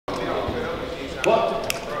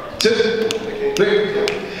1, 2, 3.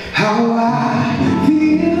 How I feel.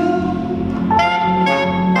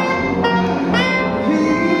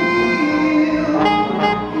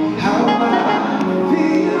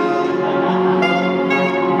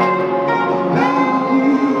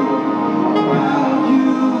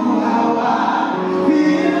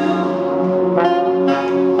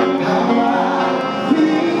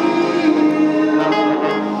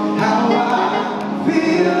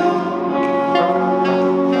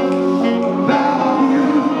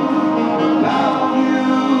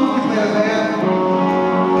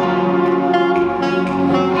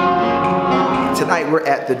 We're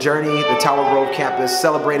at the Journey, the Tower Grove campus,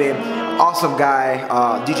 celebrating awesome guy,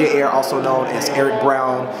 DJ Heir, also known as Eric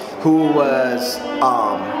Brown, who was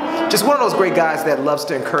just one of those great guys that loves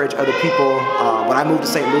to encourage other people. When I moved to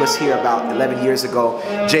St. Louis here about 11 years ago,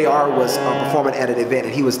 JR was performing at an event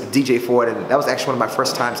and he was the DJ for it, and that was actually one of my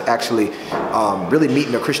first times actually really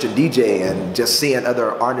meeting a Christian DJ and just seeing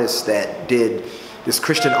other artists that did this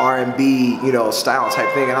Christian R&B, you know, style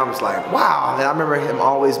type thing, and I was like, wow. And I remember him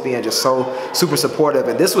always being just so super supportive,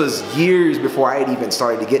 and this was years before I had even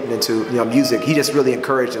started to get into, you know, music. He just really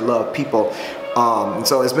encouraged and loved people. And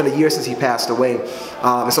so it's been a year since he passed away.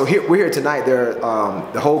 And so we're here tonight.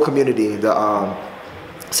 The whole community,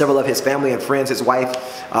 several of his family and friends, his wife,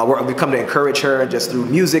 we come to encourage her just through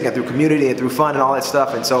music and through community and through fun and all that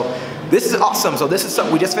stuff. And so this is awesome. So this is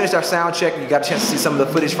something, we just finished our sound check. You got a chance to see some of the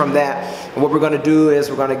footage from that. And what we're gonna do is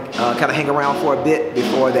we're gonna kind of hang around for a bit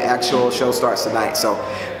before the actual show starts tonight. So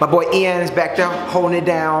my boy Ian is back there holding it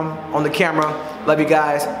down on the camera. Love you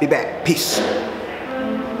guys, be back, peace. Get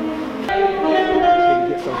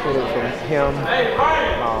some footage from him.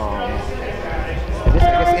 I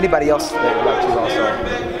guess anybody else that would like to also.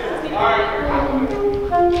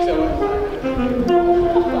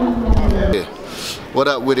 Yeah. What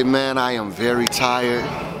up with it, man? I am very tired.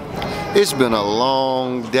 It's been a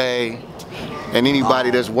long day, and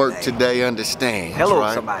anybody that's worked today understands. Hello,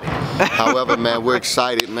 right? Somebody. However, man, we're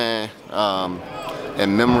excited, man.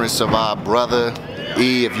 In memories of our brother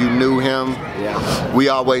E, if you knew him, yeah. We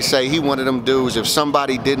always say he one of them dudes, if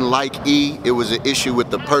somebody didn't like E, it was an issue with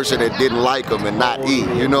the person that didn't like him and not E.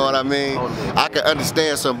 You know what I mean? I can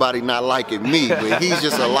understand somebody not liking me, but he's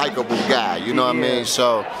just a likable guy, you know what I mean?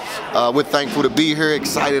 So we're thankful to be here,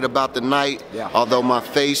 excited about the night. Yeah. Although my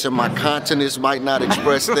face and my countenance might not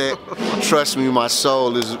express that, trust me, my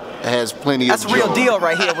soul has plenty of joy. That's real deal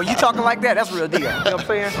right here. When you talking like that, that's real deal. You know what I'm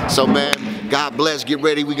saying? So man, God bless, get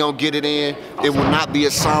ready, we gonna get it in. It will not be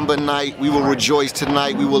a somber night. We will rejoice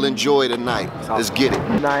tonight. We will enjoy the night. Let's get it.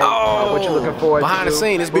 Oh, what you looking forward behind the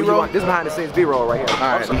scenes, this B-roll? This is behind the scenes B-roll right here.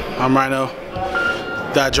 All right, I'm Rhino,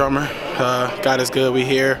 that drummer. God is good. We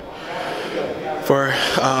here for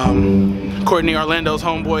Courtney Orlando's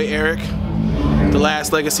homeboy Eric, the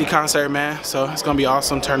last Legacy concert, man. So it's gonna be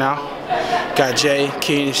awesome turnout. Got Jay,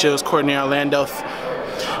 Kenny DeShields, Courtney Orlando,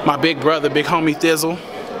 my big brother, big homie Thi'sl.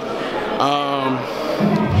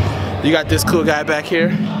 You got this cool guy back here,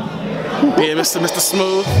 being Mr.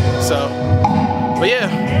 Smooth. So, but yeah,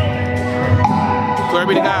 glory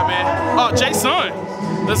be to God, man. Oh, Json,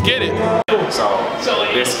 let's get it. So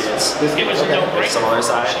biscuits. Some other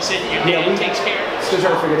side. She said your dad takes care of it. Still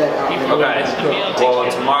trying to figure that out. Okay. Well,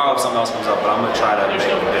 tomorrow if something else comes up, but I'm gonna try to make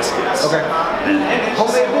biscuits. Okay.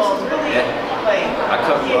 Homemade biscuits? Yeah. I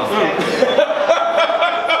cook, bro.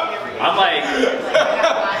 I'm like,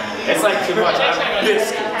 it's like too much. I'm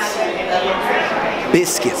biscuits.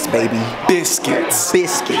 Biscuits, baby. Biscuits.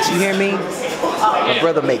 Biscuits. You hear me? My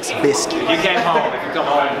brother makes biscuits. If you came home, if you come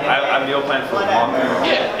home, I meal plan for tomorrow.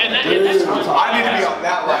 Yeah, and that's cool. I need to be on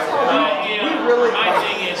that line. We really, like,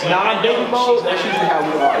 non-baby mode, that's usually how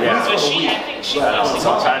we are. Yeah. So I think she knows.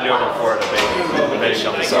 So I'm trying to do it before the baby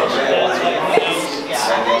comes up.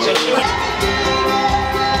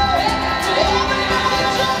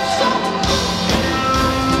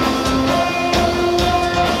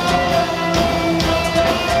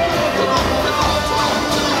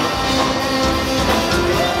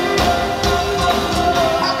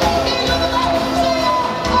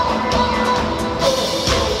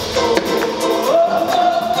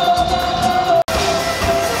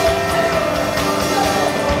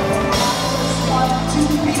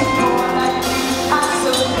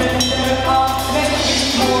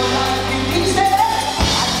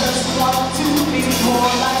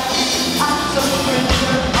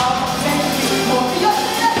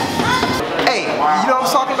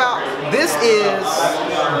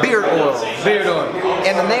 beard oil. Beard oil.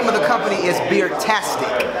 And the name of the company is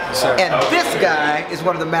Beardtastic. And this guy is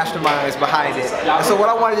one of the masterminds behind it. And so what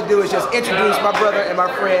I wanted to do is just introduce my brother and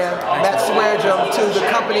my friend, Matt Swearjum, to the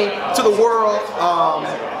company, to the world.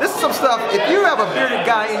 This is some stuff, if you have a bearded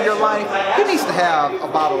guy in your life, he needs to have a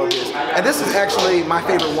bottle of this. And this is actually my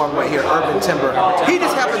favorite one right here, Urban Timber. He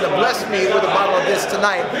just happened to bless me with a bottle of this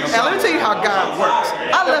tonight. And let me tell you how God works.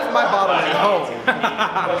 I left my bottle at home.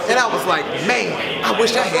 And I was like, man, I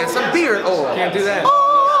wish I had some beard oil. Can't do that.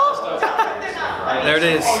 There it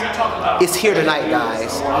is. It's here tonight,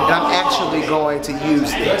 guys, and I'm actually going to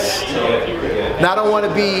use this. Now, I don't want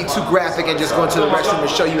to be too graphic and just go into the restroom and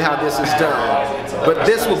show you how this is done, but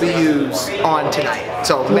this will be used on tonight.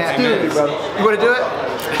 So, Matt, you want to do it?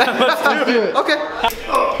 Let's do it. Okay.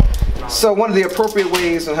 So, one of the appropriate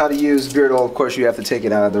ways on how to use beard oil, of course, you have to take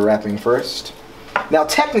it out of the wrapping first. Now,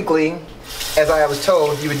 technically, as I was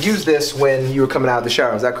told, you would use this when you were coming out of the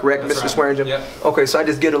shower. Is that correct, Mr. Swearjum? Yep. Okay, so I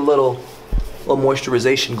just get a little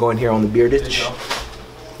moisturization going here on the beardage.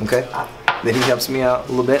 Okay, then he helps me out a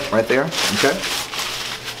little bit right there. Okay,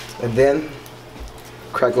 and then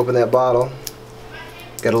crack open that bottle.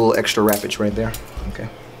 Got a little extra wrappage right there. Okay,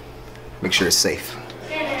 make sure it's safe.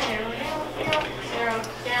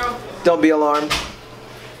 Don't be alarmed.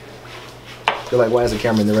 You're like, why is the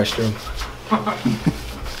camera in the restroom?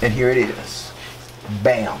 And here it is.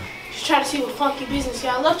 Bam. Just try to see what funky business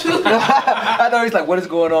y'all up to. I know, he's like, what is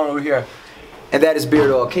going on over here? And that is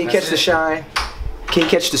beard oil. Can you catch the shine? Can you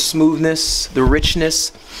catch the smoothness, the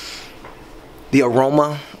richness, the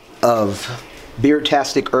aroma of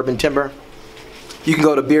Beardtastic Urban Timber? You can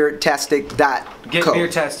go to beardtastic.co.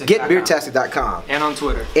 Getbeardtastic.com. And on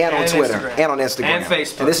Twitter. And on Twitter. Instagram. And on Instagram. And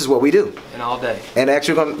Facebook. And this is what we do. And all day. And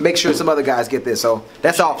actually we're going to make sure some other guys get this. So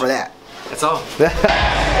that's all for that. That's all.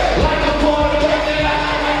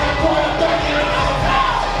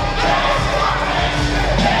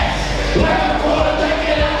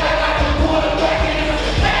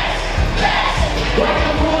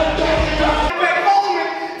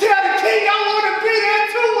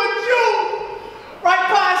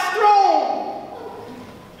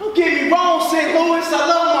 I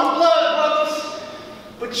love my blood brothers,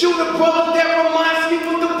 but you the brother that reminds me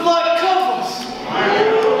what the blood covers.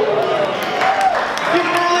 Your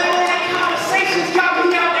early conversations got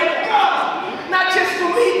me out there, God, not just for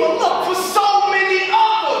me, but look for so many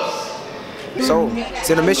others. So, it's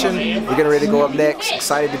intermission. We're getting ready to go up next.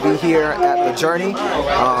 Excited to be here at the Journey.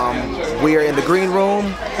 We are in the green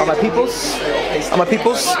room. All my peoples. All my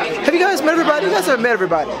peoples. Have you guys met everybody? You guys ever met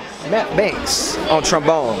everybody? Matt Banks on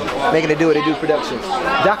trombone, making it do what they do production.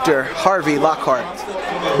 Dr. Harvey Lockhart,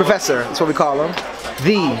 professor, that's what we call him.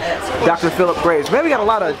 The Dr. Philip Graves. Man, we got a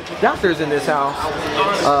lot of doctors in this house.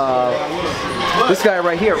 This guy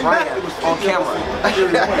right here, Ryan, on camera.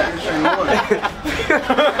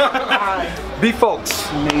 Be folks.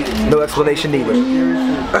 No explanation needed.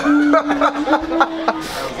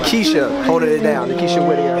 Keisha holding it down. Keisha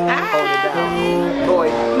Whittier holding it down.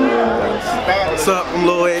 Lloyd. What's up? I'm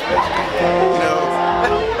Lloyd. You know.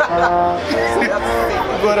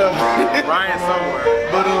 But Ryan somewhere.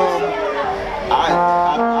 But I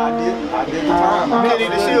did the time. Kenny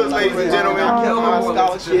DeShields, ladies and gentlemen. My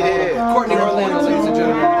scholarship. Yeah. Courtney Orlando, ladies and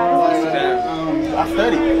gentlemen. I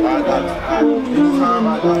studied.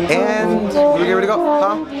 And you ready to go?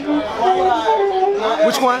 Huh?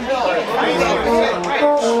 Which one?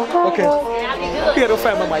 Okay. Yeah, don't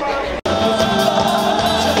find my mic.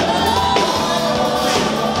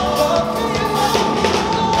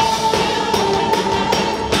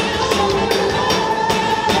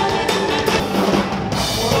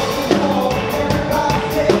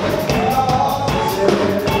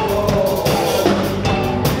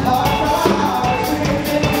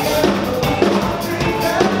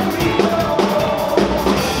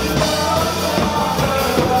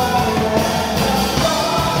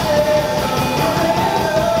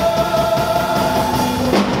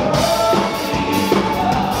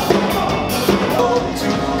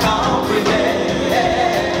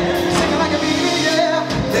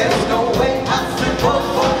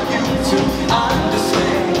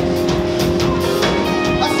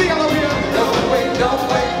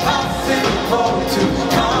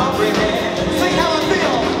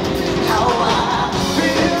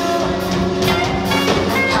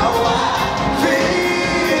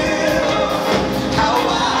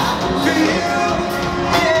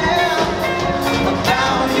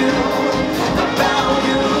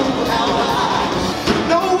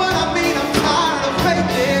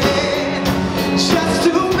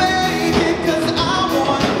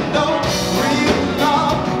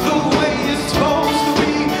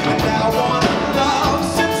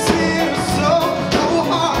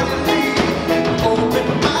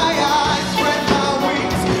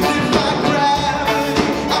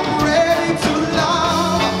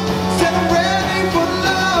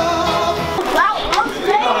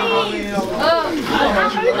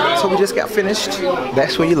 just got finished.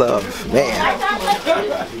 That's what you love, man.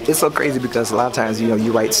 It's so crazy because a lot of times, you know,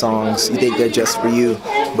 you write songs, you think they're just for you,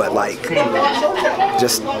 but like,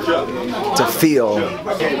 just to feel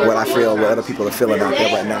what I feel, what other people are feeling out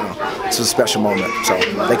there right now. It's a special moment. So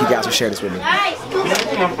thank you guys for sharing this with me.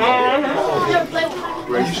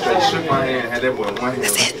 Bro, you straight shook my hand, had that boy one hand.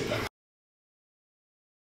 That's it.